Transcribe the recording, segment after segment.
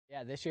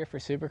Yeah, this year for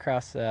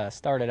Supercross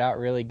started out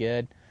really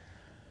good.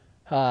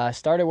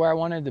 Started where I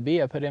wanted to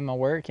be. I put in my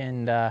work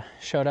and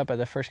showed up at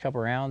the first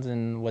couple rounds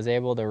and was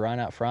able to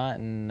run up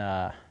front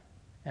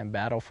and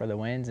battle for the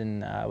wins,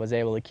 and was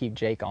able to keep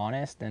Jake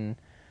honest. And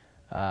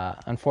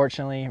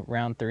unfortunately,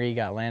 round 3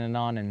 got landed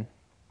on and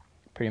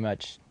pretty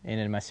much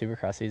ended my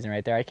Supercross season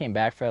right there. I came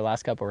back for the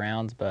last couple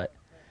rounds, but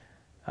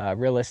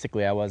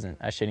realistically,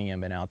 I shouldn't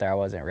even been out there. I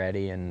wasn't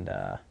ready, and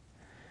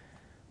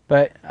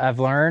but I've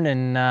learned,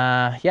 and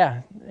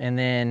yeah, and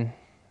then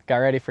got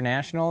ready for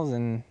nationals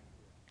and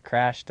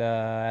crashed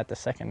at the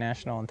second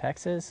national in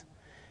Texas,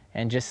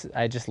 and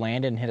I just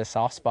landed and hit a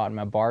soft spot, and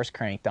my bars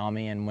cranked on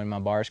me, and when my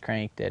bars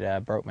cranked,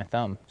 it broke my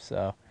thumb.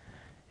 So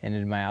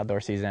ended my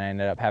outdoor season. I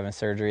ended up having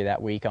surgery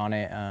that week on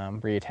it,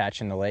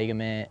 reattaching the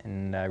ligament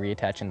and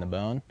reattaching the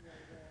bone.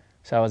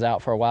 So I was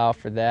out for a while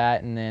for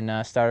that, and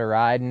then started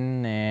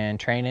riding and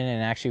training,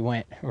 and actually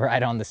went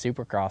right on the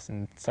Supercross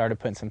and started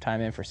putting some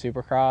time in for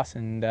Supercross,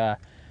 and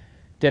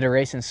did a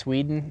race in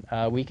Sweden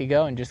a week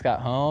ago and just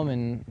got home,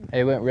 and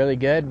it went really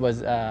good.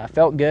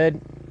 Felt good.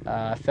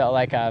 Felt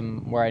like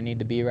I'm where I need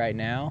to be right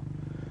now.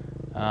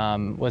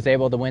 Was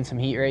able to win some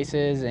heat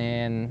races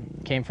and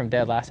came from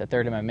dead last at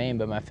third in my main,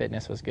 but my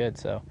fitness was good.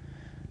 So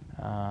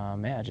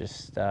yeah,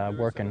 just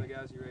working. Some of the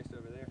guys you raced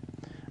over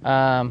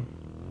there?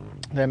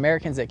 The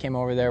Americans that came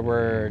over there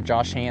were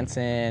Josh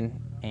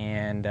Hansen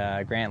and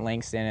Grant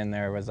Langston, and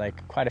there was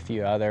like quite a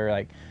few other,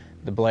 like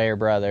the Blair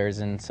brothers,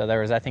 and so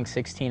there was, I think,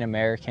 16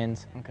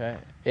 Americans. Okay.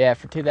 Yeah,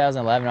 for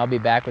 2011, I'll be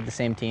back with the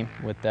same team,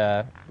 with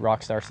the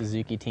Rockstar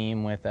Suzuki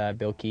team, with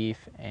Bill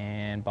Keefe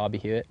and Bobby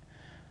Hewitt.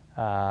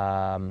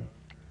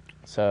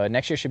 So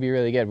next year should be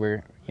really good.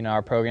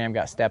 Our program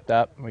got stepped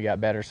up. We got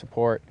better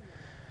support.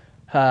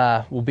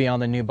 We'll be on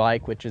the new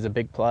bike, which is a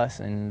big plus,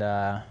 and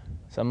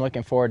so I'm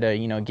looking forward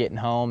to getting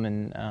home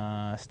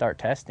and start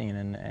testing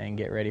and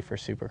get ready for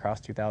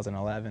Supercross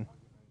 2011.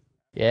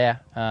 Yeah,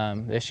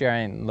 this year I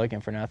ain't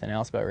looking for nothing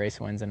else but race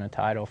wins and a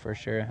title for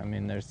sure. I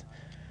mean,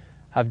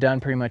 I've done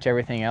pretty much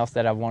everything else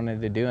that I've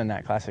wanted to do in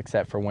that class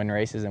except for win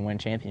races and win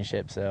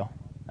championships, so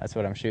that's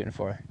what I'm shooting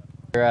for.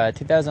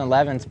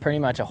 2011 is pretty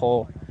much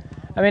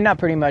not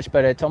pretty much,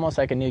 but it's almost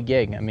like a new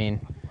gig. I mean,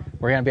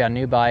 we're going to be on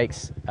new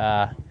bikes,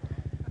 we're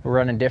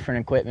running different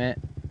equipment,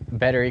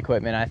 better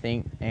equipment, I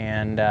think,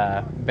 and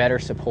better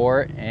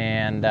support,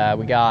 and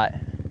we got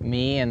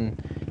me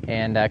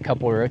and a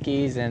couple of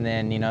rookies, and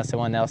then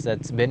someone else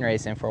that's been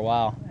racing for a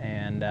while,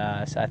 and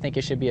so I think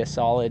it should be a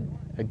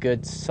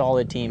good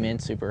solid team in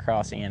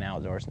Supercrossing and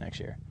outdoors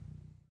next year.